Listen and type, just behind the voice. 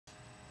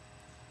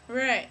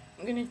Right,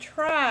 I'm gonna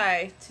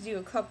try to do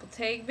a couple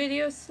tag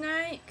videos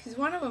tonight, because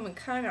one of them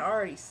kind of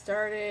already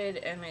started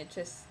and it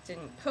just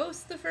didn't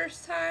post the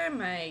first time,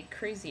 my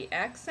crazy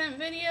accent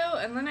video,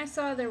 and then I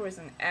saw there was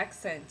an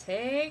accent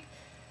tag,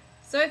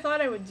 so I thought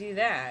I would do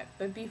that.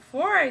 But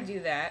before I do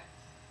that,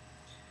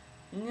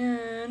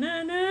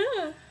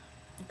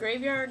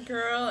 Graveyard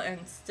Girl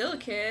and Still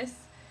Kiss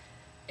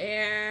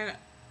and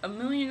a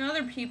million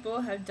other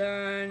people have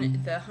done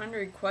the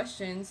 100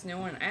 questions no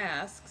one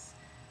asks.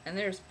 And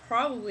there's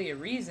probably a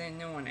reason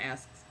no one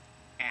asks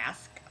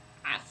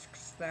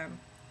them.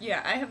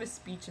 Yeah, I have a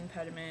speech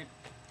impediment.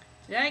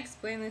 Did I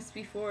explain this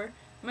before?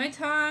 My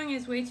tongue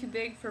is way too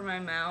big for my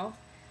mouth,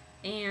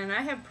 and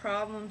I have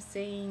problems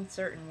saying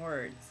certain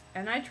words.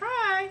 And I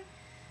try,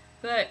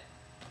 but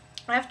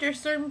after a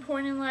certain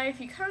point in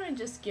life, you kind of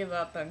just give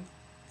up on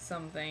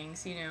some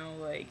things, you know,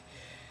 like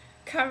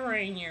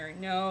covering your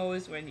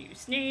nose when you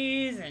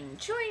sneeze, and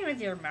chewing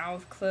with your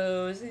mouth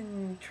closed,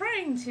 and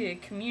trying to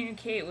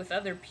communicate with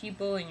other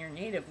people in your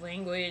native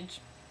language.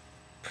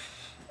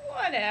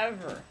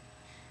 Whatever.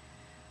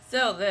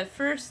 So the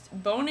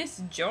first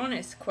bonus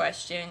Jonas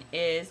question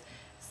is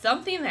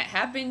something that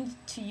happened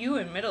to you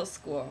in middle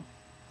school.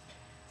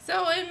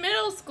 So in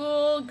middle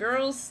school,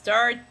 girls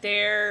start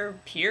their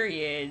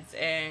periods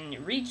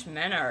and reach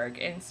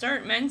menarche and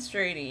start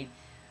menstruating.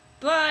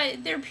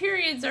 But their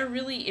periods are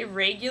really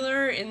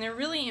irregular and they're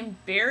really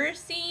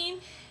embarrassing,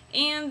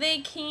 and they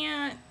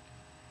can't,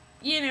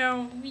 you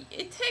know,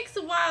 it takes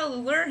a while to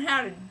learn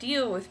how to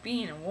deal with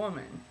being a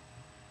woman.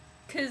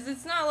 Because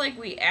it's not like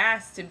we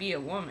asked to be a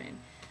woman,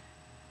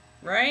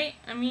 right?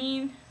 I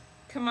mean,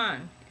 come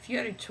on. If you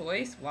had a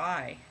choice,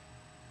 why?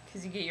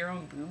 Because you get your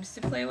own boobs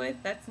to play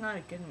with? That's not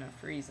a good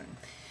enough reason.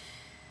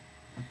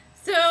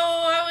 So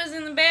I was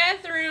in the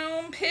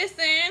bathroom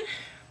pissing,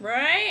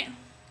 right?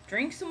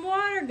 Drink some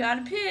water,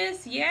 gotta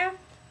piss, yeah.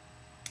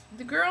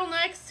 The girl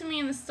next to me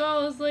in the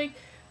stall is like,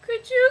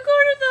 could you go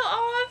to the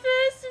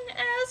office and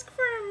ask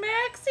for a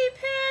maxi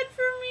pad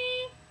for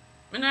me?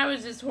 And I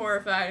was just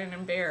horrified and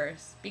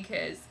embarrassed,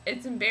 because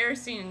it's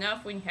embarrassing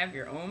enough when you have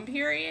your own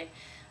period,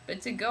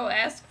 but to go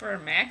ask for a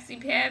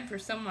maxi pad for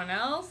someone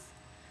else?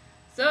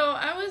 So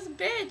I was a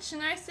bitch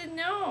and I said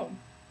no.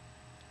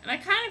 And I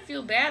kind of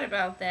feel bad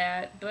about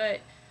that, but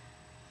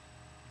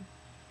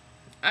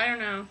I don't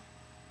know.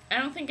 I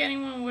don't think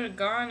anyone would have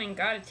gone and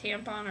got a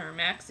tampon or a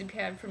maxi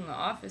pad from the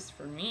office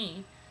for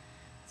me.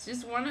 It's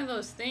just one of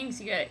those things.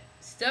 You gotta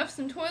stuff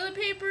some toilet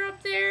paper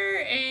up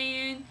there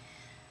and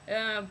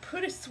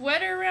put a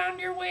sweater around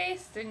your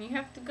waist, and you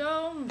have to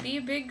go and be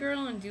a big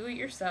girl and do it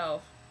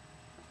yourself.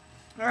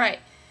 Alright.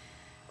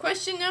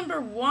 Question number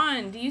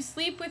 1. Do you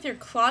sleep with your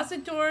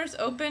closet doors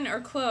open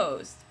or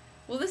closed?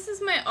 Well, this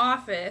is my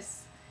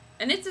office,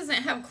 and it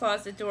doesn't have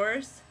closet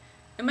doors.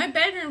 And my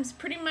bedroom's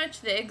pretty much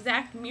the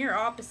exact mirror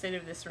opposite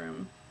of this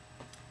room.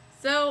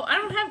 So, I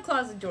don't have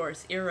closet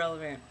doors.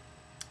 Irrelevant.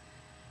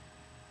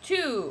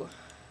 2.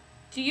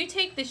 Do you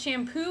take the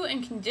shampoo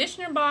and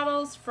conditioner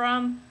bottles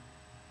from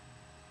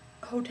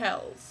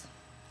hotels?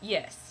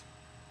 Yes.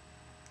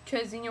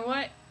 Because, you know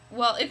what?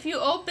 Well, if you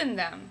open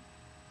them,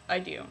 I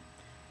do.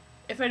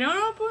 If I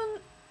don't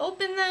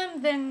open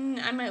them, then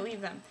I might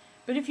leave them.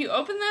 But if you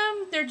open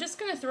them, they're just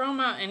going to throw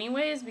them out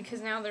anyways, because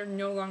now they're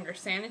no longer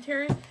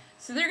sanitary.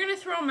 So they're going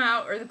to throw them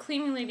out, or the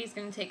cleaning lady's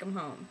going to take them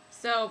home.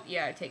 So,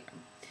 yeah, I take them.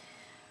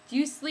 Do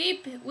you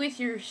sleep with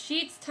your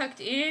sheets tucked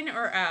in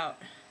or out?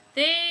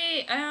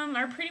 They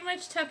are pretty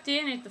much tucked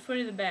in at the foot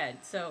of the bed.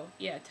 So,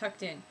 yeah,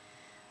 tucked in.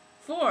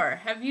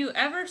 4. Have you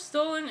ever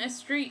stolen a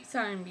street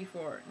sign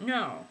before?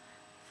 No.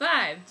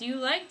 5. Do you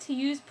like to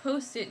use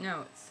Post-it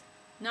notes?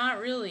 Not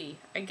really.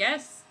 I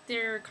guess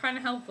they're kind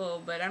of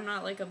helpful, but I'm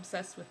not, like,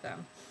 obsessed with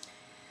them.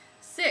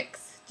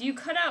 6. Do you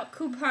cut out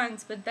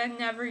coupons but then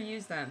never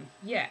use them?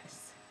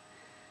 Yes.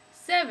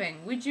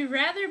 7. Would you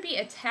rather be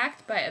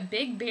attacked by a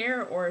big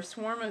bear or a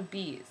swarm of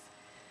bees?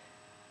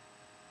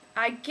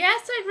 I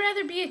guess I'd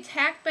rather be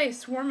attacked by a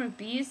swarm of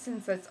bees,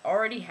 since that's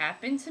already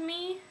happened to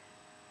me.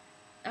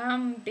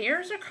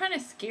 Bears are kind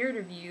of scared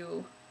of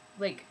you.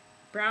 Like,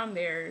 brown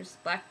bears,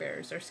 black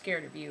bears are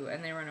scared of you,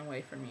 and they run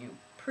away from you,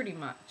 pretty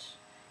much.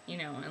 You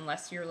know,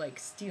 unless you're, like,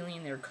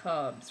 stealing their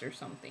cubs or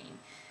something.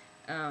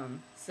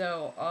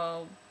 So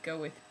I'll go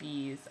with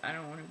bees. I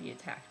don't want to be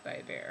attacked by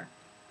a bear.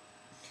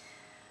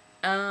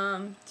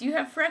 Do you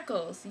have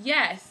freckles?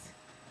 Yes.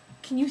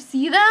 Can you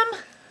see them?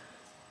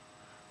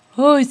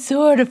 Oh, it's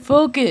so hard to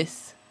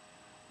focus.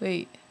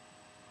 Wait.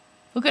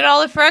 Look at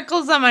all the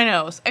freckles on my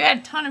nose. I got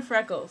a ton of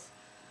freckles.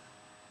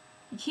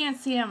 You can't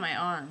see on my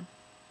arm.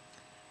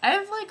 I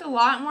have, like, a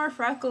lot more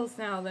freckles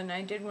now than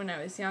I did when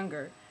I was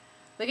younger.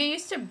 Like, I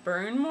used to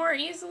burn more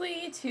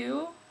easily,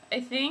 too, I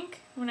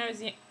think, when I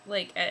was,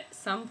 like, at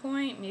some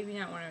point. Maybe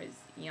not when I was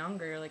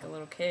younger, like a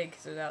little kid,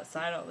 because I was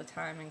outside all the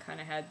time and kind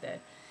of had the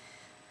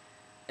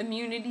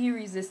immunity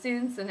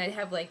resistance, and I'd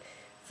have, like,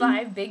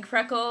 5 big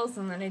freckles,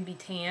 and then I'd be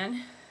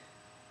tan.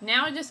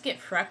 Now I just get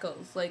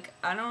freckles. Like,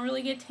 I don't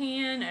really get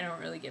tan, I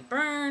don't really get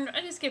burned,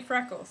 I just get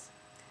freckles.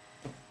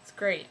 It's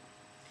great.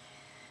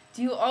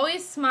 Do you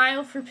always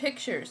smile for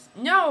pictures?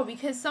 No,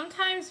 because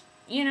sometimes,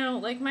 you know,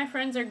 like my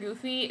friends are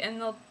goofy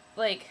and they'll,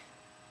 like,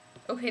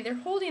 okay, they're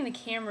holding the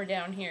camera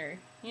down here.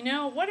 You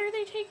know, what are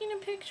they taking a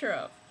picture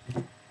of?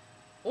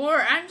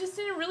 Or I'm just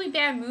in a really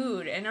bad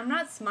mood and I'm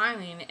not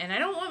smiling and I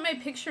don't want my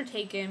picture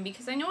taken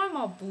because I know I'm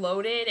all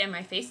bloated and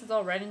my face is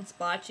all red and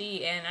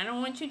splotchy and I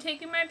don't want you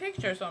taking my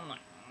picture. So I'm like,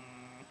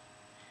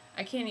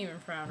 I can't even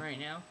frown right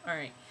now.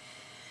 Alright.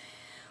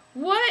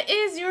 What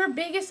is your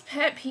biggest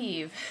pet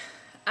peeve?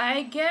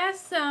 I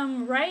guess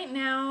right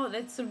now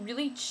that's a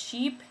really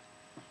cheap,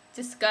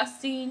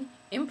 disgusting,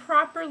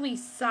 improperly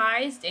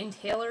sized and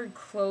tailored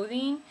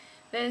clothing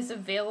that is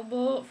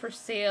available for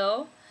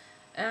sale.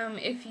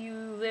 If you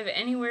live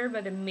anywhere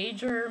but a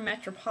major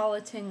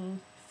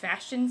metropolitan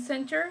fashion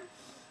center.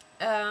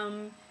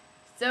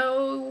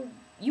 So,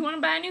 you want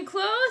to buy new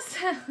clothes?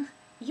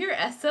 You're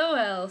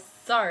SOL.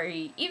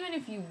 Sorry. Even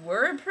if you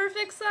were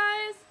perfect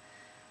size,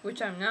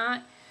 which I'm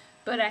not,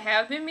 but I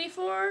have been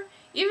before,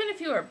 even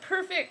if you are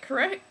perfect,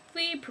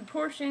 correctly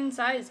proportioned,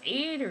 size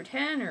 8 or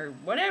 10 or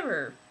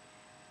whatever,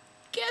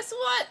 guess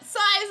what?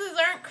 Sizes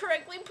aren't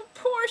correctly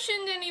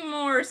proportioned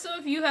anymore. So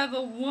if you have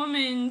a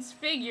woman's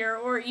figure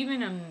or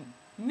even a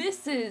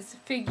Mrs.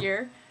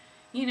 figure,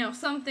 you know,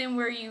 something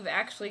where you've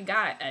actually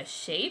got a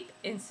shape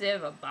instead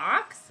of a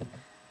box,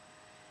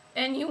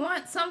 and you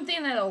want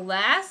something that'll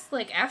last,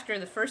 like after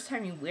the first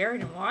time you wear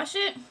it and wash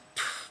it,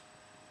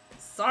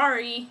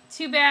 sorry,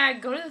 too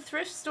bad. Go to the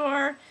thrift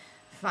store,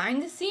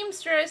 find a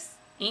seamstress,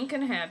 ain't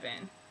gonna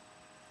happen.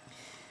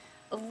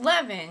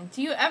 11.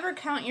 Do you ever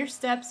count your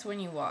steps when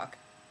you walk?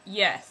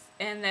 Yes,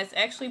 and that's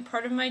actually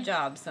part of my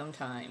job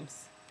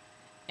sometimes.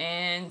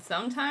 And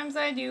sometimes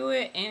I do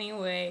it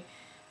anyway,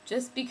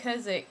 just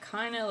because it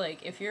kind of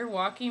like, if you're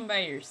walking by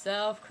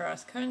yourself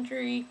cross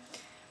country,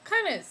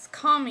 kind of is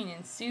calming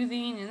and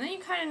soothing, and then you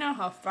kind of know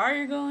how far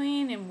you're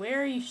going and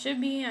where you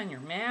should be on your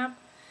map.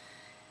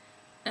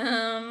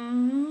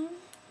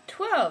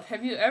 12.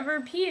 Have you ever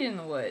peed in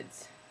the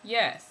woods?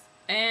 Yes.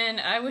 And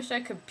I wish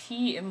I could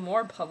pee in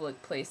more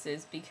public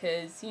places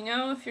because, you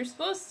know, if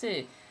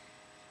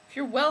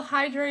you're well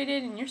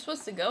hydrated and you're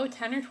supposed to go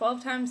 10 or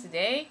 12 times a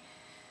day,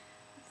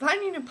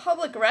 finding a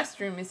public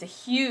restroom is a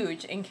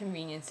huge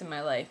inconvenience in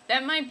my life.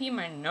 That might be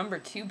my number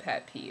 2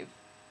 pet peeve.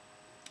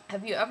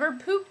 Have you ever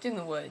pooped in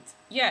the woods?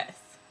 Yes.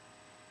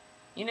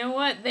 You know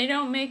what? They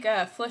don't make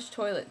flush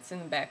toilets in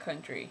the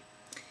backcountry.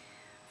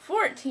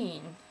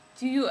 14.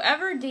 Do you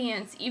ever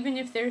dance even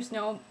if there's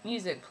no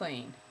music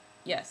playing?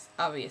 Yes,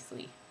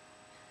 obviously.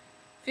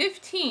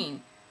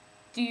 15.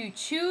 Do you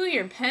chew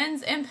your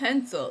pens and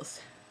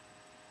pencils?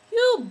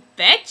 You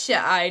betcha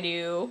I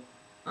do.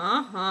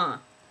 Uh-huh.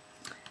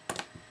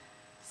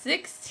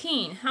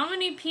 16. How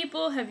many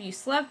people have you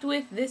slept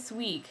with this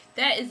week?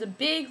 That is a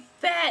big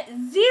fat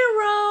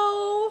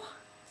 0.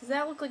 Does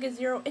that look like a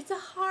 0? It's a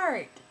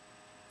heart.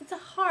 It's a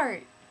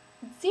heart.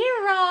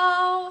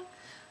 0.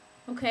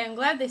 Okay, I'm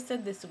glad they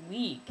said this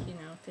week. You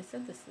know, if they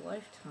said this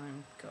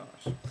lifetime,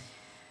 gosh.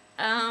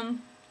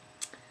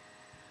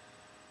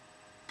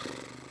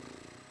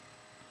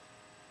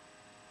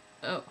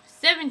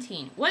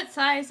 17. What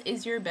size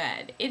is your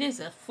bed? It is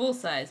a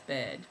full-size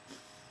bed.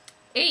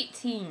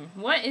 18.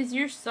 What is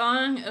your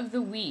song of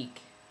the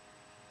week?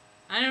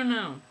 I don't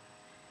know.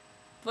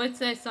 What's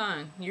that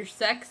song? Your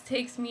sex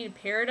takes me to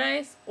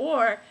paradise?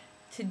 Or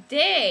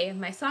today,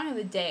 my song of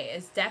the day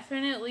is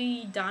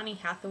definitely Donny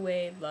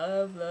Hathaway,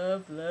 Love,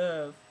 Love,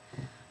 Love.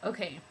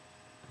 Okay.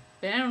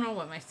 But I don't know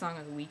what my song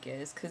of the week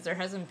is, because there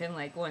hasn't been,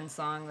 like, one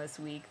song this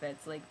week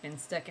that's, like, been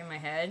stuck in my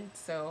head.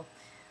 So,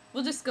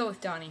 we'll just go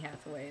with Donny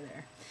Hathaway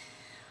there.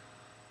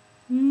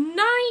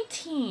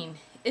 19.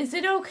 Is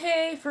it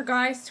okay for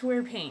guys to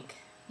wear pink?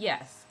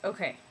 Yes.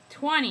 Okay.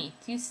 20.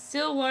 Do you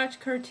still watch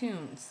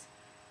cartoons?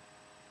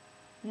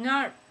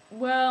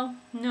 Well,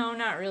 no,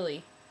 not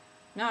really.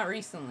 Not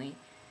recently.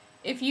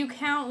 If you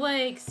count,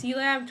 like,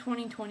 C-Lab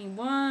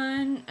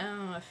 2021,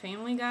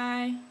 Family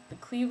Guy, The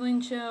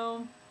Cleveland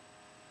Show,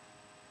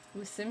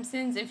 with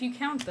Simpsons, if you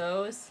count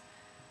those,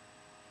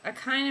 I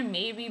kind of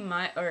maybe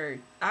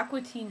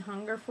Aqua Teen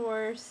Hunger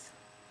Force,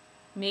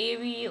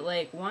 maybe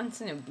like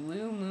once in a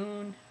blue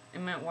moon I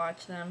might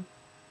watch them,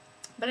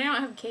 but I don't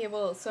have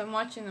cable, so I'm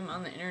watching them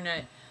on the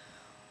internet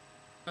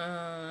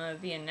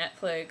via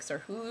Netflix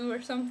or Hulu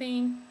or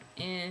something,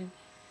 and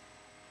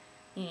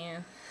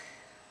yeah,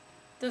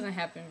 doesn't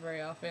happen very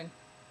often.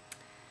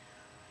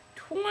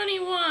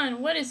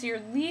 21. What is your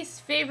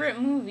least favorite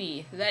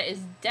movie? That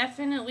is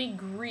definitely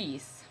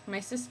Grease. My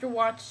sister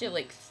watched it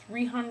like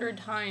 300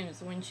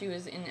 times when she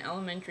was in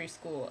elementary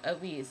school,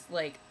 at least.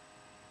 Like,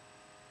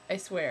 I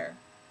swear.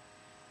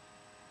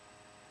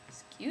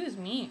 Excuse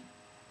me.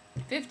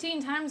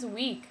 15 times a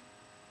week.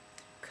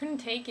 Couldn't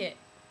take it.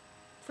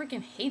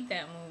 Freaking hate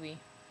that movie.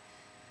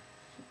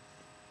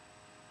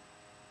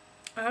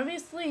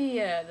 Obviously,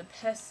 the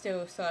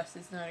pesto sauce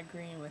is not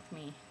agreeing with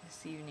me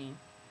this evening.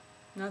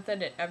 Not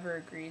that it ever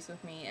agrees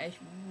with me. I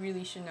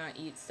really should not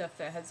eat stuff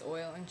that has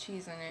oil and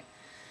cheese in it.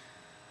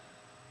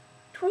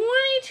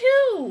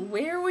 22.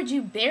 Where would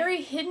you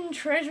bury hidden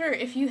treasure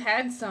if you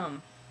had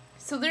some?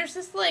 So there's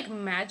this like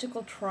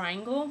magical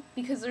triangle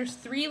because there's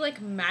 3 like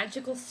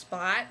magical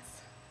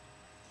spots,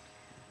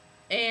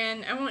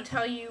 and I won't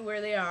tell you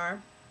where they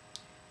are,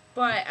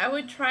 but I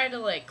would try to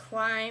like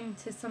climb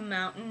to some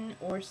mountain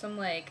or some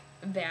like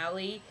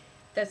valley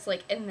that's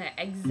like in the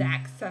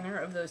exact center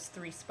of those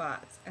 3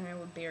 spots, and I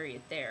would bury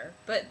it there.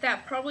 But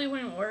that probably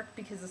wouldn't work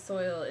because the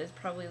soil is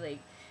probably like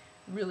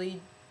really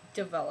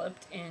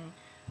developed and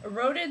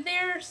eroded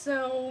there,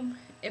 so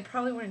it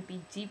probably wouldn't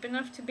be deep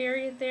enough to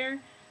bury it there.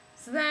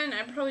 So then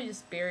I'd probably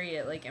just bury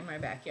it like in my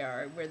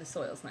backyard where the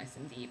soil's nice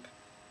and deep.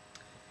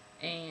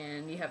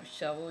 And you have a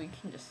shovel, you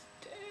can just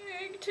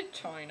dig to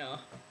China.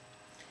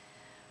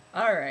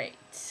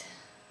 Alright.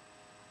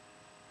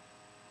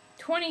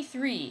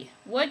 23.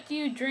 What do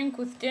you drink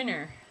with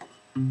dinner?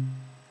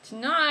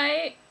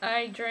 Tonight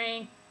I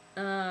drank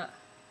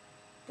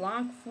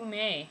Blanc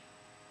Fumé.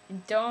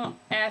 Don't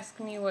ask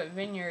me what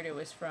vineyard it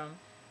was from.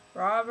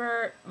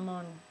 Robert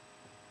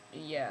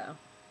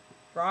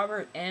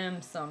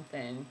M.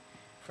 something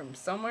from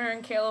somewhere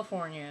in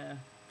California.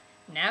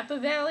 Napa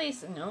Valley,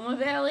 Sonoma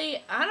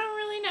Valley, I don't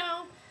really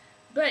know.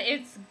 But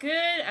it's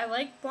good. I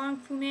like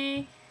Blanc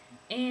Fumé,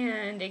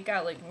 and it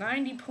got like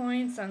 90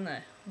 points on the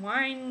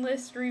wine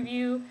list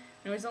review,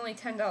 and it was only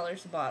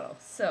 $10 a bottle.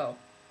 So,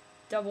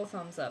 double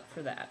thumbs up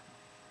for that.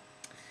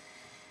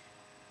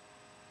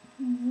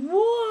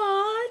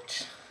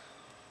 What?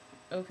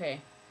 Okay.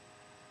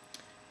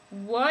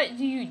 What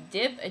do you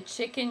dip a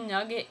chicken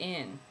nugget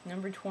in?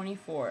 Number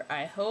 24.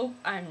 I hope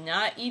I'm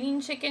not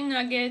eating chicken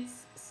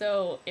nuggets,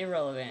 so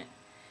irrelevant.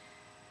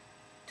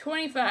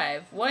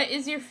 25. What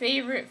is your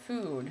favorite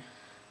food?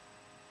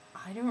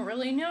 I don't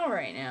really know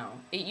right now.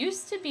 It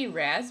used to be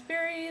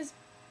raspberries,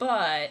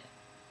 but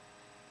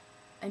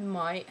I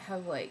might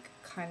have like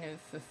kind of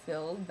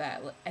fulfilled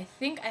that. I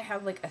think I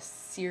have like a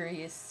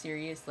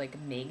serious like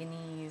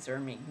manganese or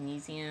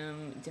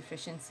magnesium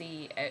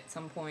deficiency at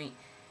some point,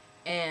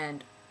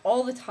 and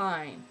all the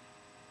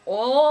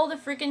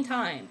freaking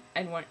time,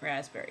 I'd want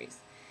raspberries.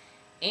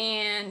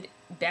 And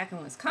back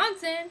in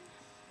Wisconsin,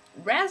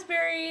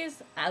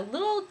 raspberries, a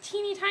little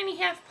teeny tiny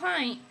half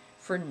pint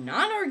for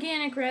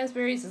non-organic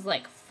raspberries is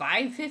like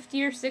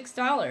 $5.50 or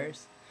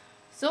 $6.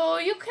 So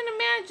you can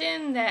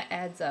imagine that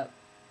adds up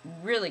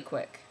really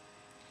quick.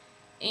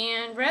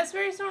 And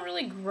raspberries don't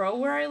really grow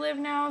where I live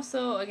now,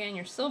 so again,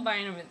 you're still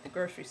buying them at the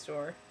grocery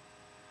store.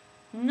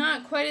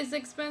 Not quite as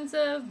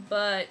expensive,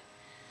 but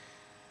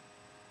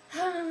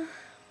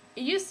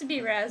it used to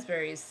be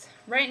raspberries.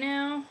 Right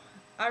now,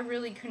 I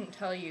really couldn't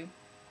tell you.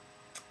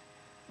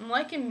 I'm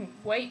liking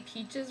white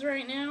peaches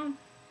right now.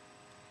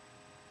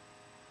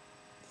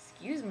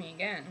 Excuse me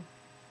again.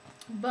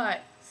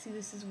 But, see,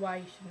 this is why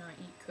you should not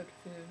eat cooked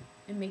food.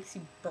 It makes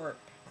you burp.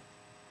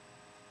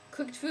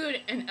 Cooked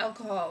food and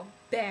alcohol,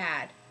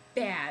 bad.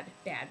 Bad,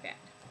 bad,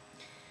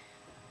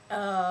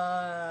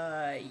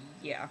 bad.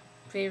 Yeah.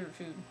 Favorite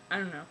food, I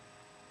don't know.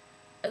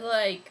 I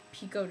like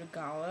pico de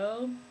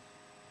gallo.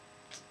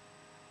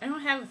 I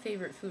don't have a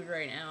favorite food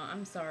right now.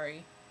 I'm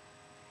sorry.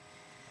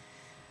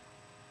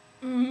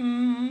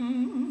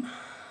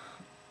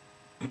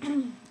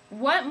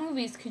 What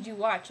movies could you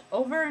watch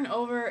over and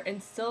over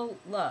and still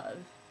love?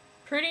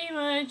 Pretty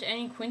much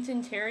any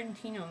Quentin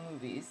Tarantino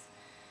movies.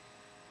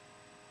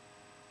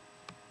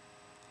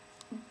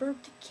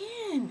 Burped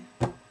again.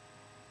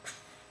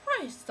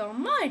 Christ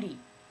almighty.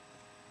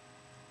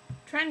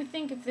 Trying to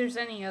think if there's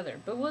any other,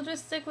 but we'll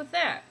just stick with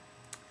that.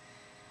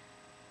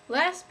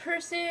 Last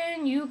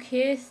person you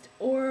kissed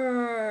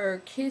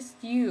or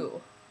kissed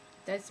you?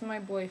 That's my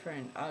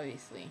boyfriend,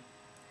 obviously.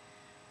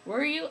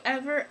 Were you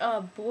ever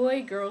a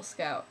boy Girl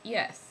Scout?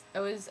 Yes. I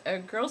was a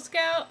Girl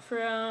Scout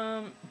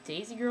from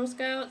Daisy Girl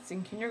Scouts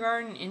in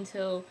kindergarten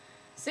until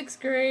 6th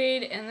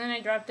grade, and then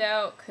I dropped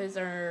out because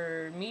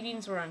our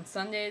meetings were on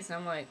Sundays, and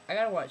I'm like, I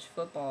gotta watch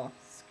football.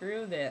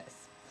 Screw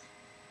this.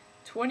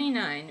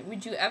 29.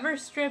 Would you ever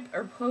strip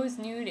or pose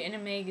nude in a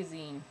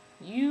magazine?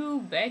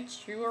 You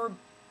bet your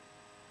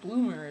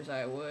bloomers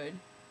I would.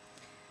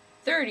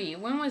 30.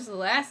 When was the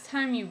last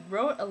time you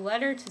wrote a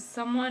letter to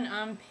someone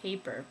on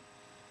paper?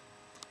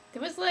 It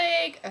was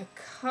like a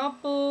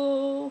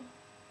couple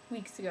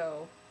weeks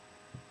ago.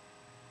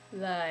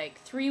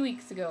 Like 3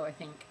 weeks ago, I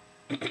think.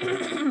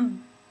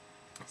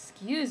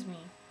 Excuse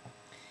me.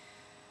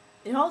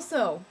 It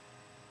also,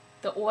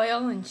 the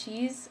oil and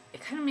cheese, it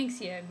kind of makes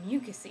you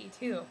mucusy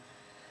too.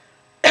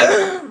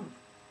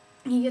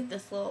 You get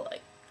this little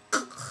like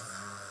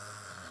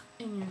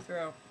in your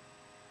throat.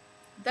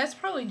 That's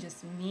probably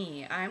just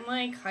me. I'm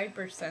like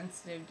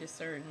hypersensitive to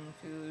certain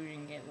food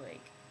and get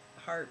like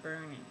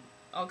heartburn and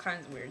all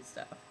kinds of weird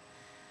stuff.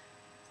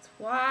 That's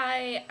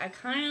why I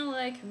kind of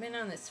like have been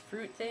on this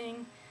fruit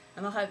thing,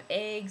 and I'll have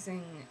eggs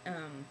and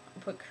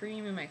I'll put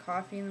cream in my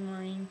coffee in the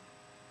morning,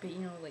 but you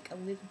know, like a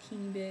little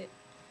teeny bit.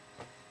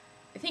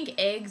 I think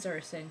eggs are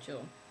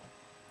essential.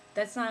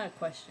 That's not a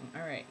question.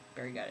 Alright,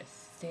 Barry got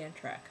us. Stay on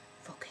track.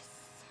 Focus.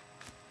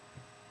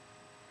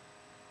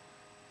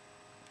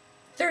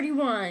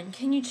 31.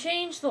 Can you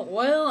change the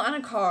oil on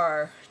a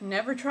car?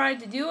 Never tried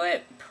to do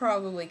it.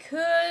 Probably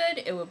could.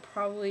 It would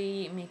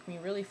probably make me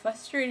really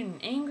frustrated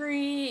and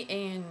angry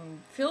and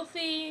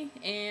filthy.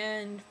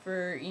 And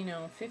for, you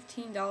know,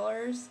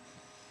 $15.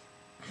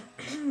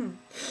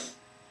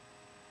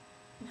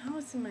 Now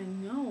it's in my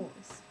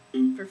nose.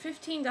 For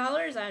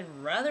 $15, I'd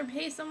rather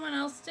pay someone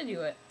else to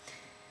do it.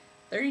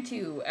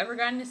 32. Ever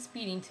gotten a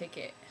speeding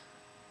ticket?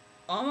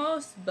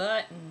 Almost,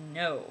 but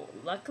no.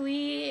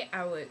 Luckily,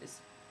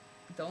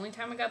 the only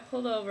time I got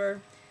pulled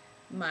over,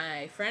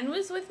 my friend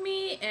was with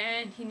me,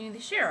 and he knew the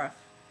sheriff.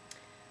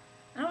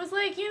 And I was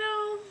like, you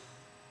know,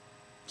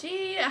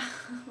 gee,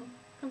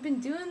 I've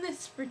been doing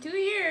this for 2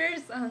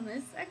 years on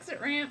this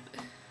exit ramp.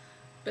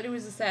 But it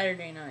was a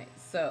Saturday night,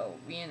 so,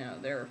 you know,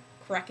 they're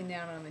cracking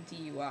down on the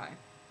DUI.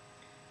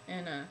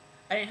 And,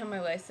 I didn't have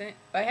my license.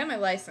 I had my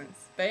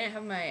license, but I didn't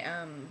have my,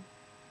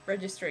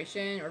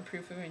 registration or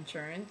proof of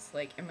insurance,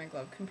 like, in my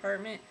glove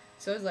compartment.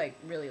 So I was, like,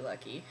 really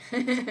lucky.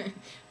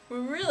 We're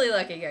really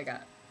lucky I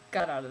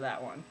got out of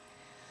that one.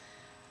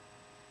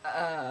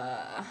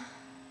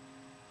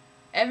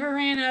 Ever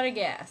ran out of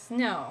gas?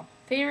 No.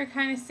 Favorite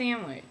kind of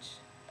sandwich?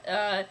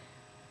 A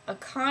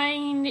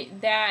kind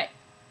that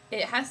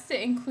it has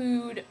to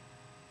include,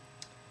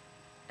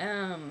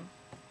 it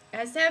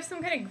has to have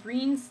some kind of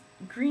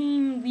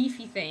green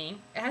leafy thing.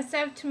 It has to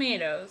have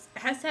tomatoes.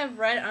 It has to have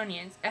red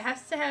onions. It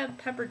has to have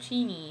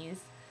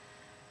pepperoncinis.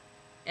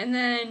 And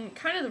then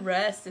kind of the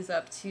rest is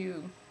up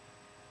to,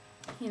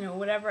 you know,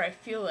 whatever I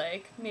feel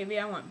like. Maybe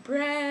I want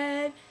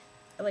bread.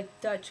 I like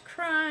Dutch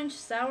crunch,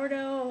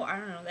 sourdough. I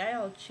don't know. That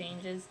all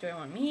changes. Do I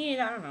want meat?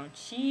 I don't know.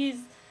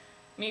 Cheese.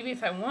 Maybe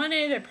if I want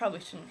it, I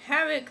probably shouldn't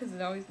have it because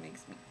it always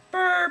makes me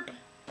burp.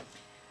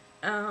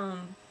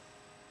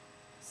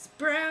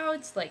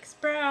 Sprouts, like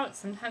sprouts.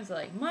 Sometimes I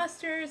like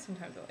mustard.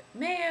 Sometimes I like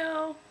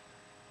mayo.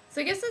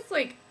 So I guess it's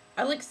like,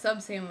 I like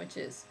sub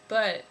sandwiches.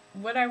 But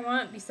what I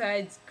want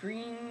besides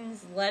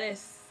greens,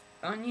 lettuce,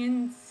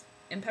 onions,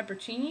 and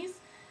pepperoncinis,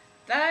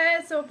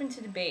 that's open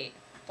to debate.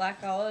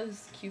 Black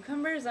olives,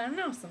 cucumbers, I don't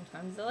know.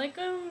 Sometimes I like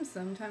them.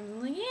 Sometimes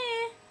I'm like,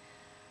 yeah.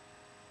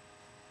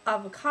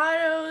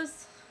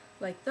 Avocados,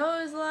 like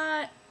those a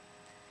lot.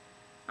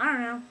 I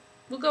don't know.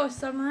 We'll go with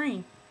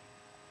submarine.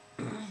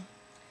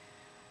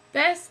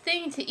 Best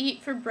thing to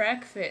eat for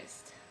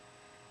breakfast.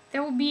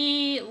 That would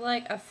be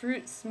like a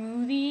fruit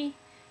smoothie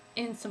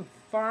and some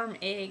farm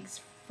eggs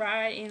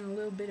fried in a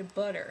little bit of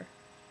butter.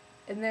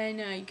 And then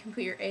you can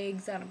put your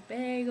eggs on a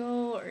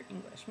bagel or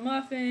English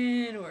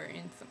muffin or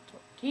in some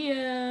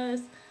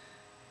tortillas.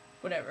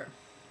 Whatever.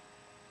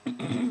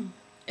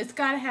 It's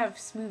gotta have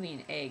smoothie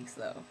and eggs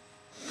though.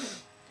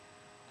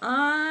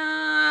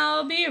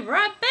 I'll be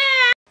right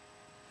back.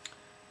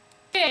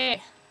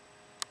 Okay.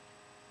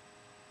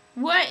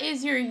 What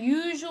is your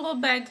usual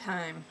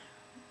bedtime?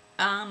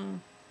 I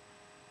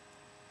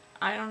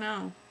don't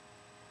know.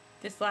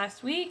 This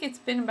last week, it's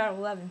been about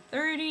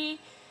 11:30.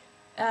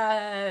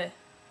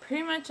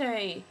 Pretty much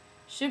I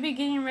should be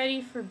getting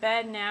ready for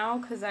bed now,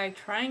 because I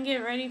try and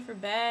get ready for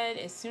bed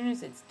as soon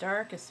as it's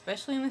dark,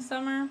 especially in the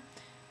summer.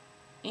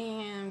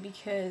 And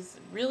because,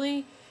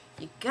 really,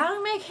 you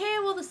gotta make hay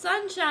while the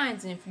sun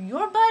shines. And if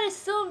your butt is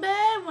still in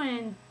bed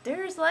when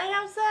there's light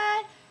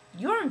outside,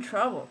 you're in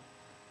trouble.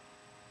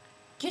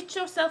 Get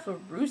yourself a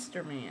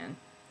rooster, man.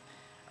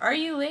 Are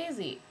you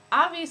lazy?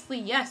 Obviously,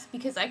 yes,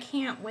 because I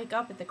can't wake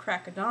up at the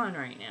crack of dawn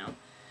right now.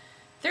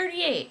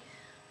 38.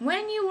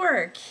 When you were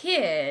a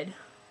kid,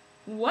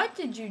 what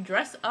did you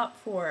dress up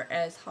for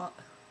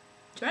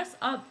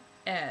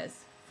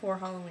for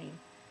Halloween?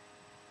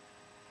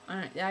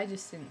 I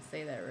just didn't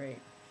say that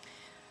right.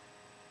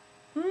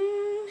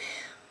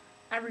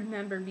 I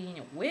remember being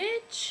a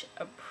witch,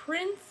 a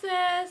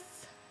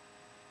princess,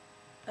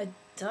 a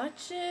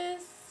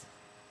duchess.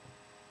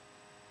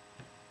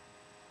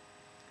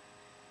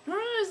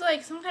 Normally it was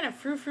like some kind of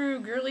frou-frou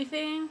girly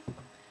thing.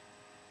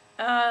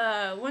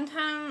 One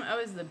time I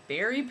was the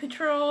berry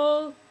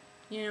patrol,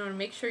 you know, to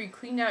make sure you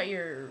cleaned out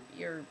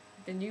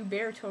the new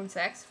baritone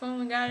saxophone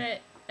we got at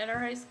our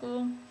high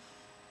school.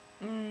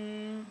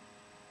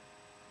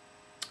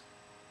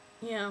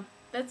 Yeah,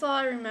 that's all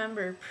I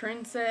remember.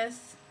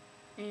 Princess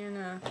and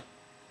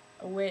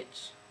a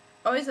witch.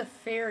 Always a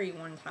fairy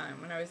one time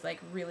when I was like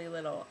really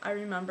little. I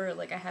remember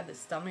like I had the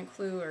stomach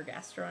flu or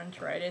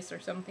gastroenteritis or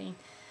something.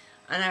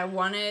 And I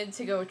wanted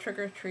to go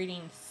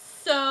trick-or-treating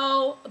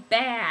so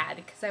bad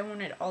because I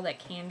wanted all that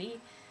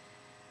candy.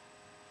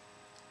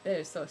 It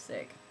was so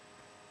sick.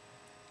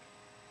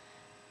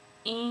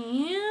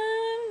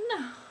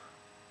 And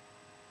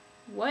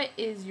what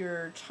is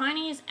your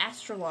Chinese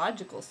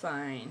astrological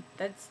sign?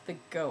 That's the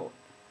goat.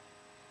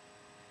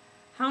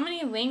 How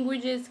many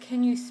languages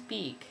can you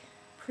speak?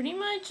 Pretty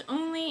much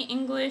only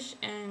English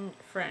and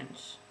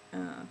French.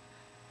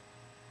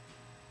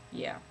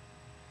 Yeah.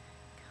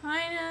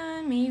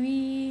 Kinda,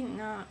 maybe,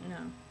 no.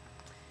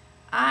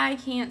 I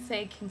can't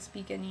say I can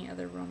speak any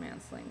other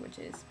Romance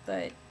languages,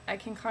 but I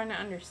can kinda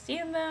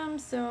understand them,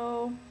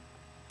 so...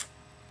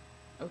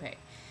 Okay.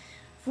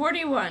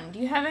 41. Do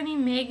you have any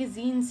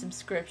magazine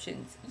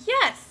subscriptions?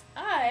 Yes,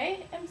 I I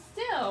am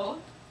still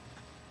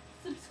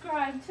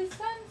subscribed to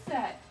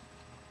Sunset.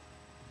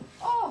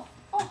 Oh,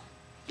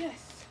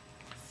 yes.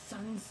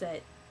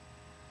 Sunset.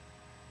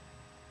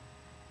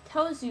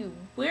 Tells you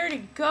where to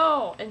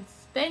go and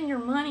spend your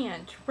money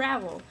on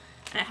travel.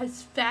 And it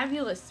has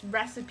fabulous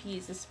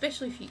recipes,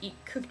 especially if you eat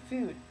cooked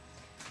food.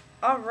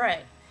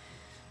 Alright.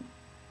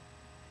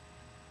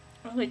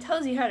 Well, it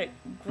tells you how to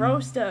grow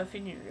stuff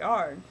in your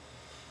yard.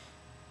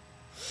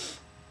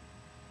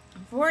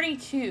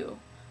 42.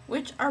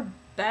 Which are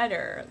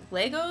better,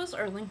 Legos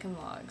or Lincoln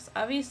Logs?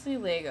 Obviously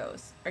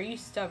Legos. Are you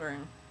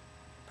stubborn?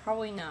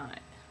 Probably not.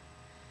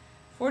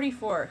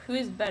 44. Who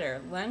is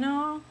better,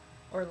 Leno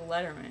or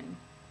Letterman?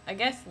 I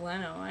guess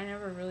Leno. I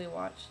never really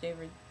watched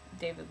David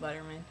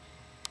Letterman.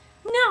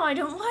 No, I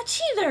don't watch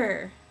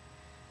either.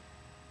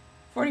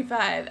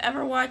 45.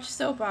 Ever watch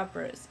soap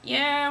operas?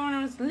 Yeah, when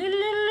I was little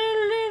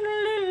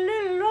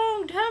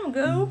long time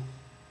ago.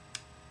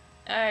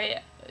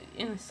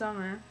 In the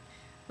summer,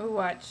 we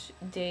watch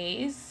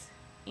Days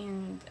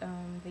and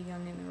The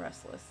Young and the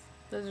Restless.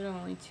 Those are the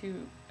only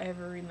two I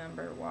ever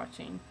remember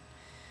watching.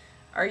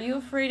 Are you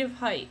afraid of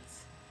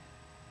heights?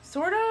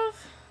 Sort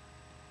of.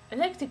 I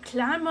like to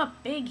climb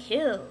up big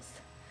hills,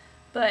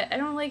 but I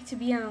don't like to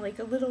be on like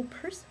a little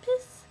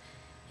precipice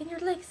and you're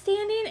like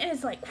standing and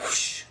it's like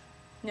whoosh.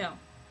 No,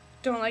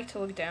 don't like to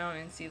look down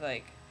and see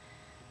like,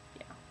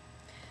 yeah.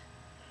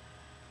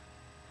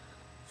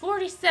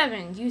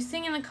 47. Do you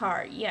sing in the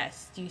car?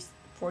 Yes.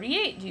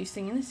 48. Do you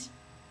sing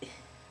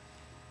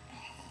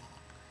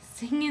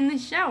in the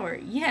shower?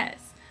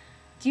 Yes.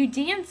 Do you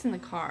dance in the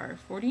car?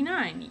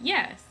 49.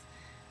 Yes.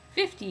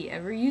 50.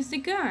 Ever used a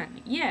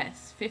gun?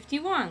 Yes.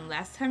 51.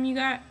 Last time you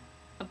got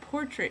a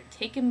portrait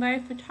taken by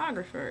a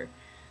photographer?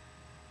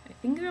 I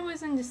think that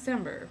was in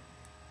December.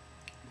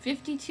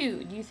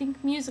 52. Do you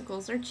think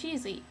musicals are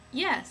cheesy?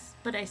 Yes,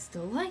 but I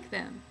still like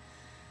them.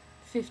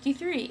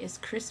 53. Is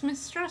Christmas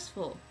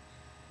stressful?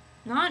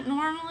 Not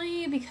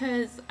normally,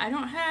 because I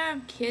don't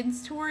have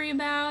kids to worry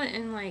about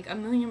and like a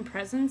million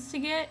presents to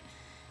get,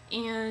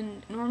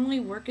 and normally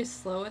work is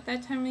slow at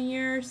that time of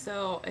year,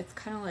 so it's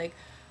kind of like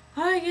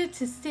I get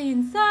to stay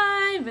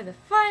inside by the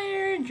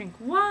fire, drink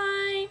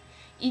wine,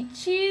 eat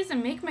cheese,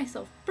 and make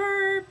myself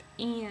burp,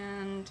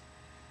 and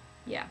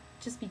yeah,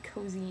 just be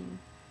cozy and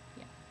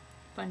yeah,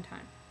 fun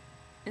time.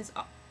 It's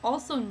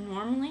also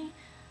normally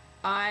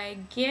I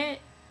get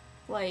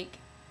like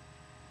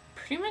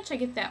pretty much I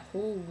get that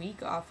whole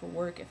week off of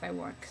work if I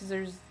want, because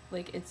there's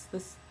like it's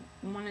this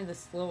one of the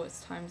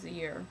slowest times of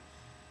year,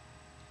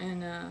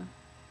 and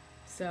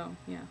so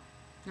yeah,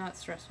 not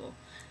stressful.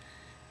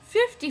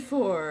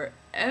 54.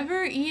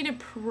 Ever eat a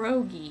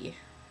pierogi?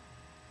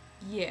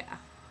 Yeah.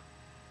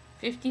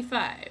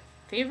 55.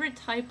 Favorite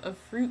type of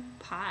fruit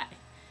pie?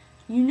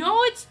 You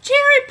know it's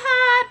cherry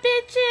pie,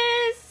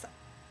 bitches!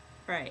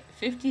 Right.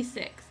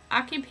 56.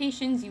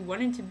 Occupations you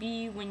wanted to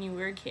be when you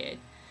were a kid.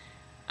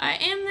 I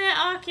am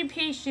that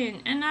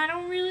occupation, and I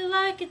don't really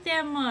like it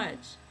that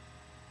much.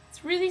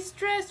 It's really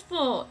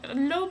stressful,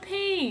 low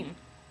pain.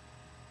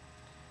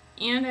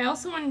 And I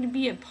also wanted to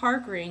be a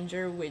park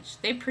ranger, which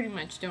they pretty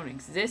much don't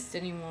exist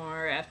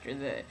anymore after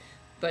the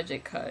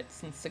budget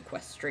cuts and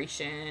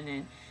sequestration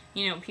and,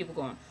 you know, people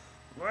going,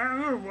 well,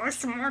 you're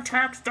wasting more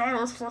tax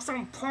dollars for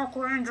some park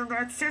ranger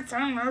that sits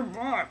on their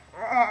butt.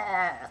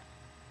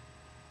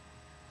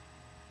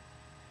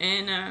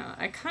 And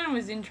I kind of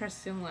was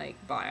interested in, like,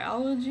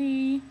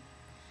 biology,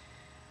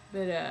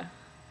 but,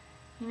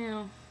 you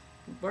know,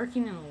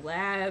 working in a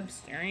lab,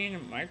 staring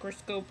at a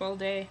microscope all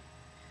day,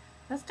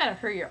 that's gotta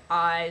hurt your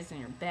eyes and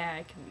your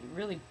back. It can be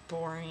really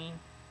boring.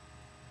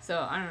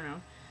 So, I don't know.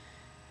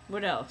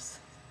 What else?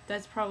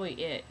 That's probably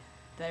it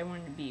that I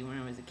wanted to be when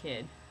I was a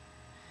kid.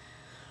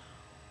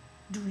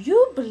 Do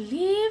you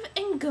believe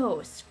in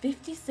ghosts?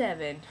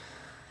 57.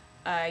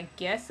 I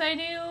guess I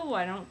do.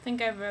 I don't think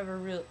I've ever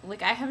really...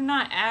 Like, I have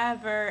not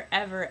ever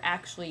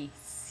actually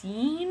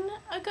seen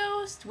a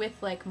ghost with,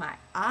 like, my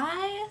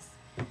eyes.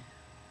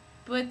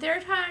 But there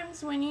are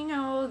times when you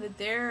know that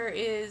there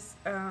is,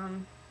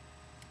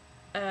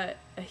 a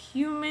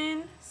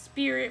human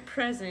spirit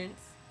presence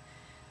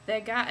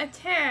that got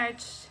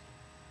attached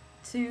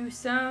to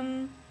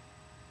some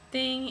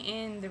thing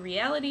in the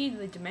reality,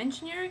 the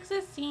dimension you're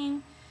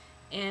existing,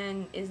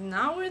 and is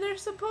not where they're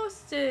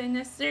supposed to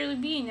necessarily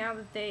be now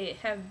that they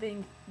have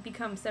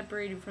become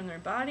separated from their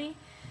body,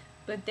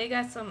 but they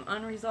got some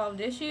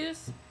unresolved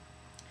issues.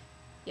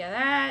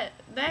 Yeah,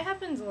 that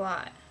happens a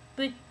lot,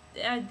 but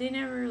they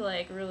never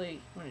like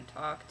really want to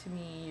talk to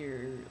me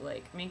or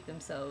like make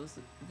themselves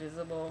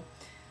visible,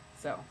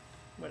 so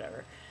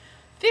whatever.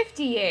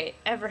 58.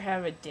 Ever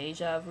have a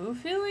deja vu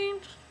feeling?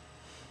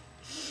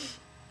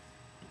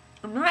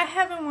 I'm not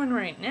having one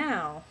right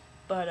now,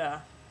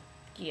 but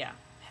yeah,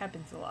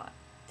 happens a lot.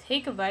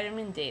 Take a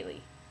vitamin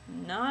daily.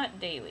 Not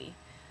daily.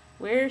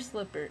 Wear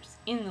slippers.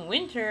 In the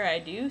winter I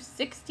do.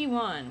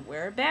 61.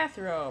 Wear a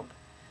bathrobe.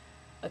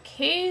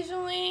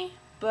 Occasionally,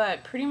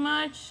 but pretty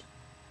much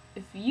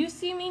if you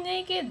see me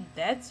naked,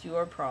 that's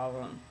your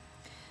problem.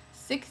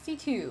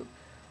 62.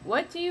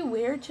 What do you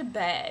wear to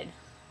bed?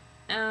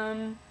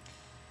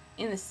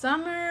 In the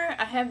summer,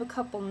 I have a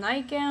couple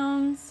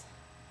nightgowns.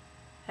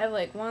 I have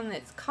like one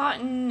that's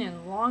cotton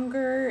and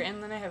longer,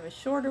 and then I have a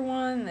shorter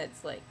one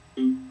that's like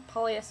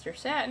polyester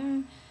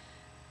satin.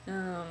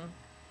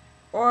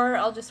 Or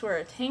I'll just wear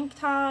a tank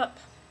top.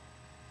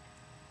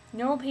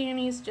 No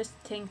panties, just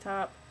a tank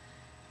top.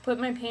 Put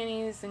my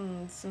panties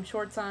and some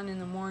shorts on in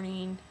the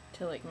morning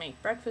to like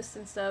make breakfast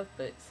and stuff,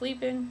 but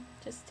sleeping,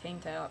 just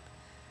tank top,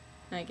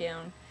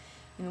 nightgown.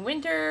 In the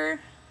winter,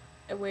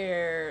 I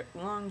wear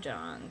long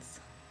johns.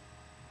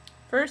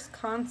 First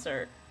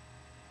concert.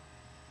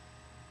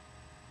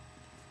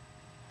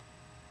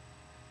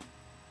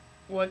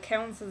 What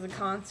counts as a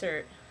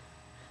concert?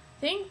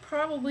 I think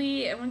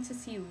probably I went to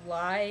see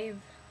Live,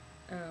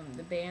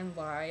 the band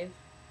Live.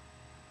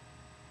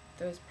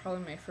 That was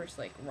probably my first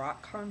like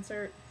rock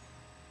concert.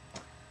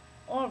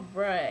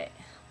 Alright.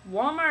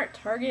 Walmart,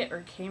 Target,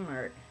 or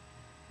Kmart?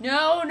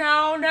 No,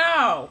 no,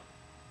 no!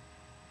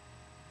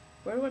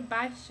 Where do I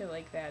buy shit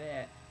like that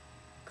at?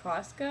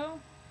 Costco?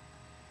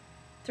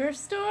 Thrift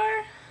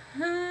store?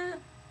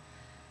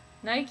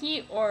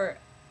 Nike or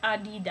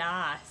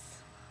Adidas?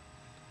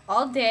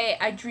 All day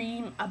I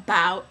dream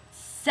about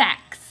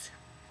sex.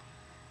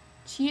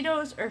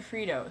 Cheetos or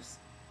Fritos?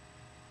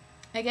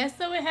 I guess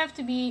that would have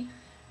to be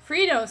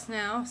Fritos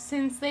now,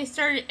 since they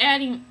started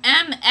adding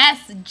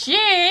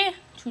MSG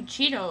to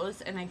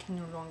Cheetos, and I can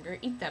no longer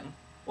eat them.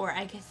 Or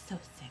I get so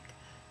sick.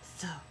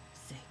 So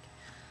sick.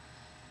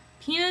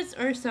 Peanuts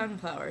or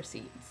sunflower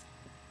seeds?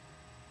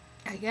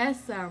 I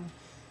guess,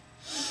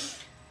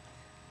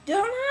 do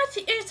not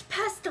eat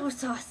pesto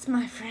sauce,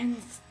 my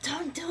friends.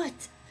 Don't do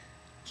it.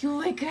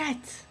 You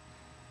regret.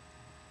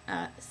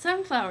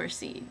 Sunflower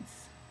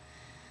seeds.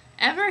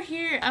 Ever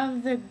hear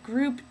of the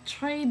group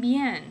Très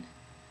Bien?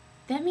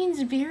 That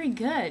means very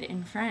good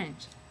in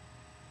French.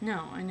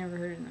 No, I never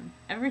heard of them.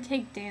 Ever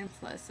take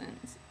dance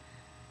lessons?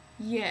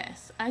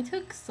 Yes, I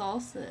took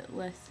salsa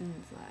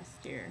lessons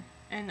last year,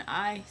 and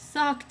I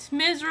sucked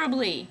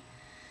miserably.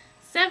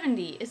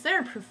 70. Is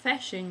there a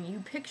profession you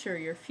picture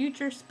your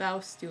future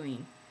spouse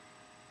doing?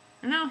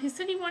 No, he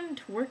said he wanted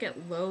to work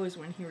at Lowe's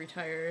when he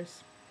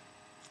retires.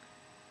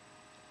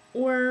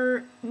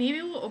 Or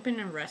maybe we'll open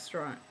a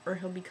restaurant, or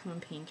he'll become a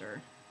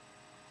painter.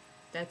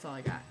 That's all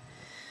I got.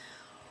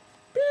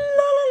 La,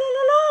 la,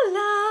 la,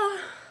 la,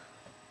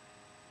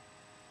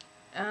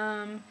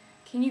 la.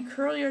 Can you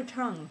curl your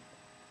tongue?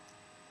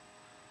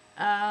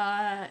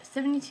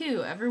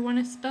 72. Ever won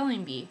a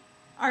spelling bee?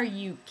 Are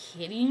you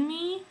kidding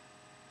me?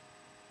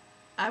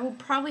 I will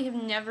probably have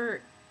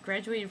never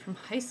graduated from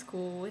high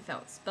school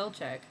without spell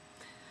check.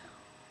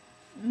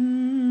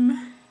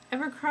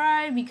 Ever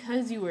cry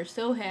because you were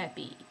so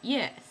happy?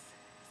 Yes.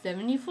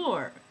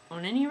 74.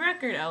 Own any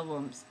record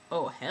albums?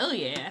 Oh, hell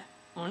yeah.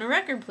 Own a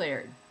record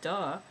player?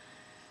 Duh.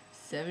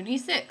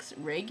 76.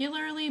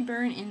 Regularly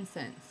burn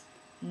incense?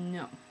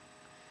 No.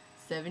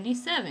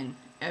 77.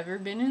 Ever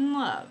been in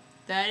love?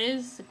 That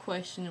is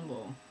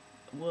questionable.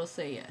 We'll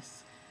say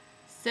yes.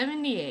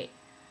 78.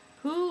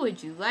 Who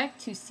would you like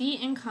to see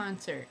in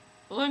concert?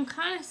 Well, I'm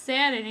kind of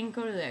sad I didn't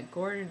go to that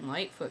Gordon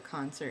Lightfoot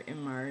concert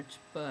in March,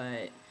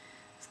 but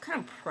it's kind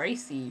of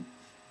pricey.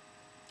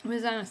 It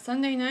was on a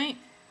Sunday night,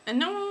 and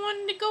no one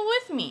wanted to go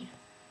with me.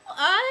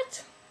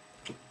 What?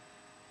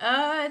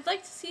 I'd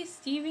like to see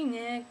Stevie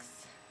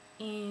Nicks,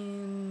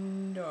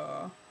 and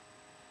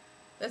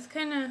that's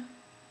kind of,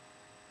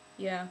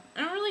 yeah,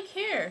 I don't really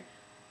care.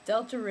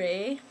 Delta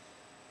Ray,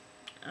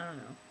 I don't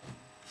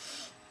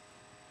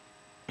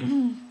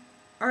know.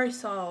 I already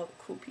saw all the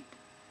cool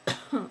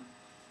people.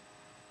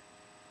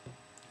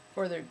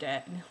 Or they're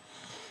dead.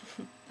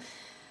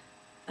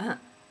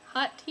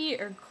 Hot tea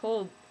or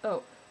cold?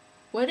 Oh,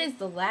 what is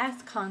the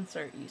last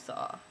concert you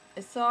saw? I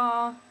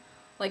saw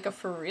like a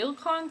for real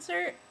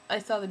concert. I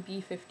saw the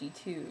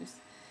B-52s.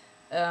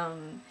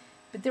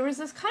 But there was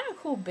this kind of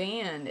cool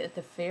band at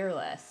the fair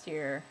last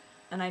year,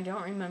 and I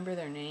don't remember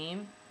their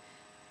name.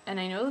 And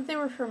I know that they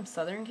were from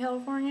Southern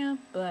California,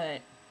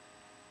 but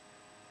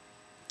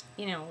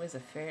you know, it was a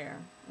fair.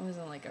 It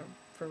wasn't like a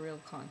for real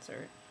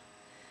concert.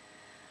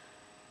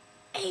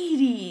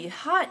 80.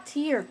 Hot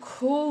tea or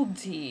cold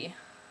tea?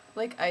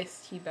 Like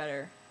iced tea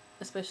better,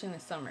 especially in the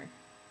summer.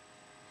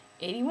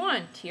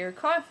 81. Tea or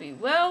coffee?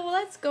 Well,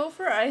 let's go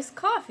for iced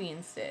coffee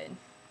instead.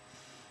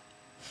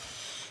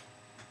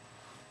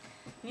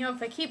 You know,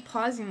 if I keep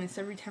pausing this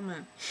every time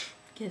I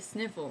get a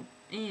sniffle,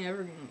 it ain't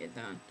ever gonna get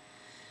done.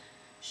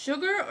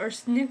 Sugar or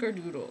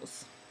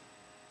snickerdoodles?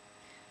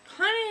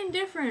 Kinda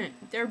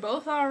indifferent. They're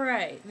both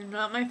alright. They're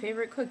not my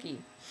favorite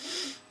cookie.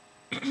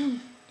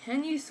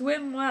 Can you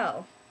swim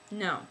well?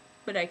 No,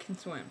 but I can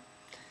swim.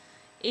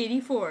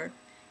 84.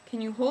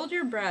 Can you hold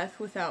your breath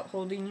without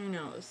holding your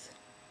nose?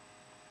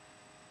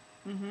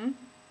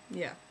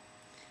 Yeah.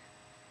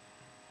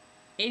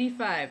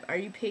 85. Are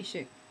you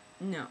patient?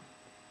 No.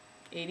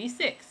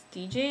 86.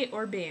 DJ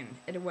or band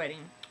at a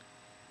wedding?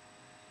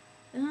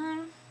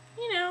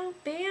 You know,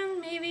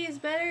 band maybe is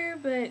better,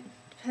 but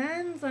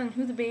depends on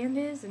who the band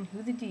is and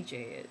who the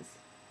DJ is.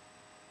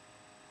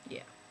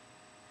 Yeah.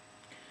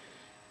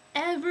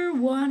 Ever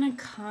won a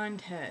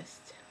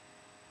contest?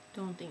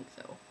 Don't think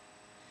so.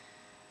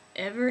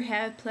 Ever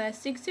had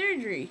plastic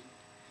surgery?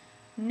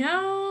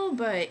 No,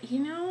 but you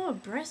know, a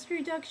breast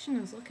reduction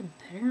is looking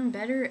better and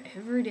better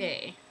every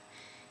day.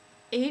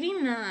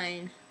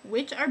 89.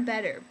 Which are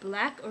better,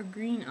 black or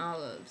green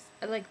olives?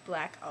 I like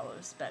black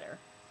olives better.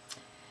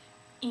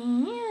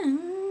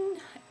 And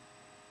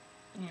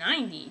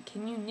 90.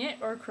 Can you knit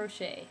or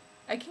crochet?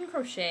 I can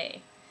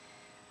crochet.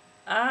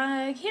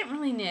 I can't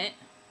really knit.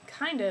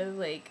 Kind of,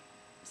 like,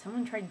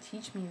 someone tried to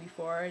teach me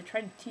before. I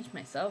tried to teach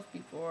myself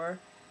before.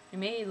 I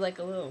made, like,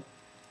 a little,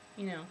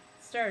 you know,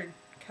 started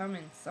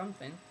coming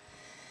something.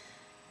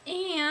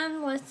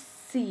 And let's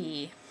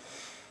see.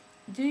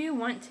 Do you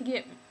want to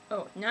get...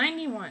 Oh,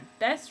 91.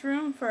 Best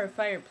room for a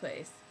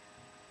fireplace.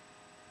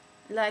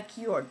 Like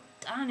your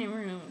dining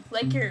room.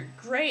 Like your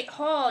great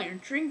hall, your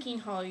drinking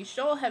hall. You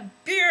should all have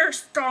beer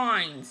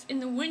steins in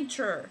the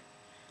winter.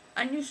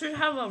 And you should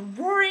have a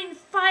roaring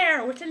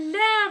fire with a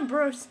lamb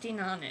roasting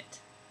on it.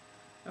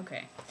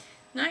 Okay.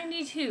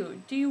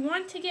 92. Do you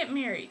want to get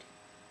married?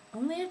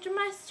 Only after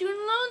my student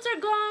loans are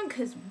gone,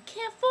 because we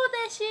can't afford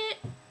that shit.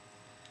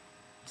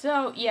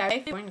 So, yeah, I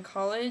going to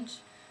college,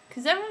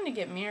 because I wanted to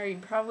get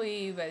married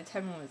probably by the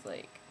time I was,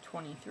 like,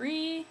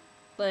 23.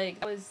 Like,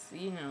 I was,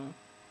 you know,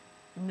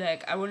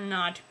 like, I would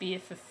not be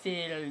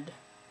fulfilled.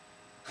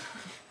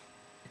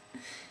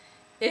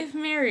 If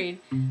married,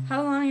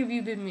 how long have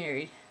you been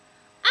married?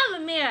 I've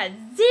been married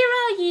 0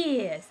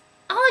 years.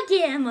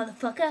 Again,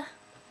 motherfucker.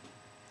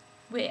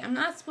 Wait, I'm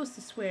not supposed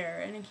to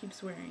swear, and I keep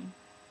swearing.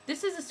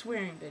 This is a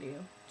swearing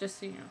video, just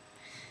so you know.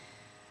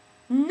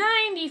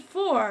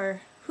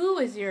 94. Who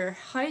is your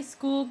high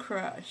school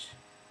crush?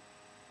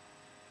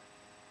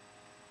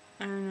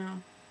 I don't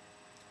know.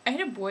 I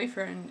had a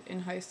boyfriend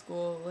in high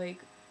school, like,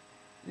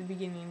 the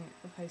beginning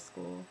of high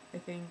school, I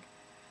think.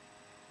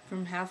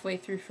 From halfway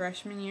through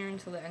freshman year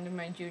until the end of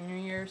my junior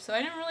year. So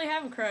I didn't really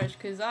have a crush,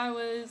 because I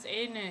was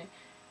in a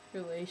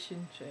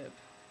relationship.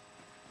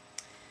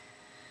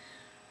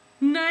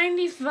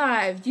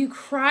 95. Do you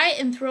cry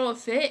and throw a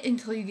fit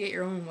until you get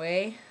your own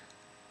way?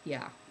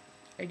 Yeah,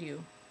 I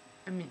do.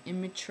 I'm an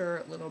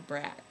immature little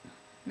brat.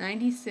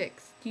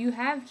 96. Do you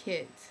have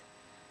kids?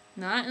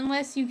 Not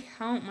unless you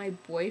count my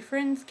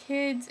boyfriend's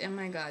kids and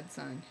my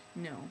godson.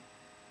 No.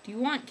 Do you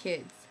want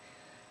kids?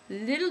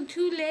 Little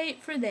too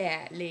late for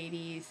that,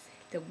 ladies.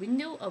 The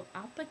window of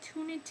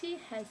opportunity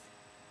has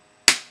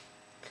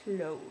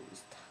closed.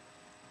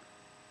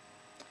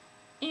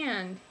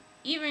 And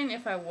even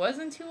if I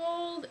wasn't too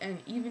old, and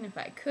even if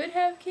I could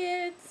have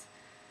kids,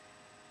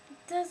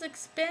 that's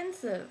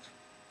expensive.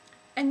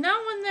 And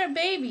not when they're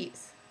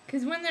babies.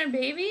 Because when they're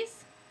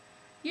babies,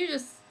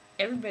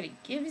 everybody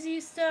gives you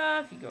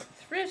stuff. You go to the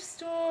thrift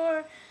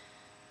store,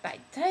 buy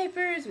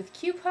diapers with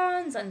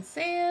coupons on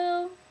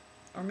sale.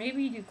 Or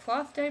maybe you do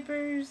cloth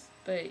diapers,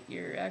 but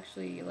you're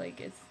actually,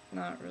 like, it's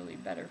not really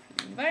better for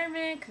the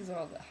environment because of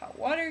all the hot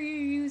water you're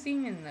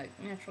using and the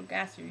natural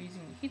gas you're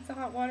using to heat the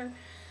hot water.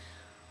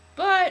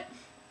 But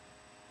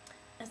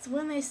it's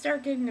when they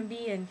start getting to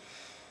be in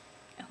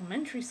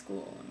elementary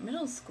school and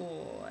middle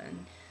school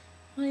and,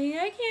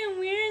 like, I can't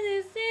wear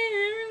this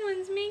in,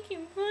 everyone's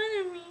making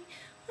fun of me.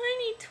 I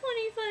need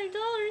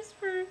 $25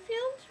 for a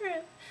field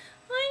trip.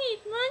 I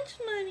need lunch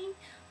money.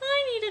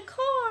 I need a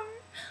car.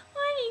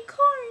 I need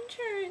car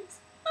insurance.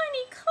 I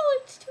need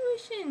college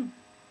tuition.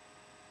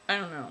 I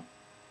don't know.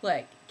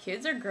 Like,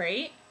 kids are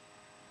great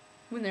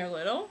when they're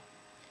little,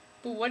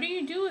 but what do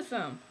you do with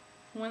them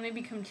when they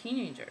become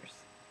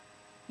teenagers?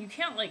 You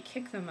can't, like,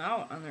 kick them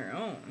out on their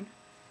own.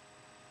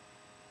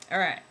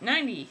 Alright,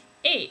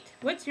 98.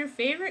 What's your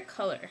favorite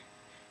color?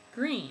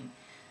 Green.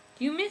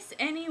 Do you miss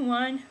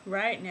anyone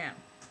right now?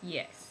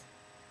 Yes.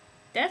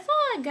 That's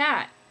all I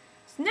got.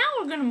 So now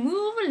we're going to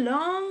move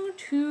along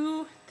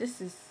to... This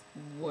is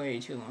way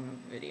too long of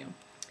a video.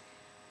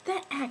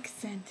 The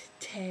accent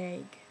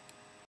tag.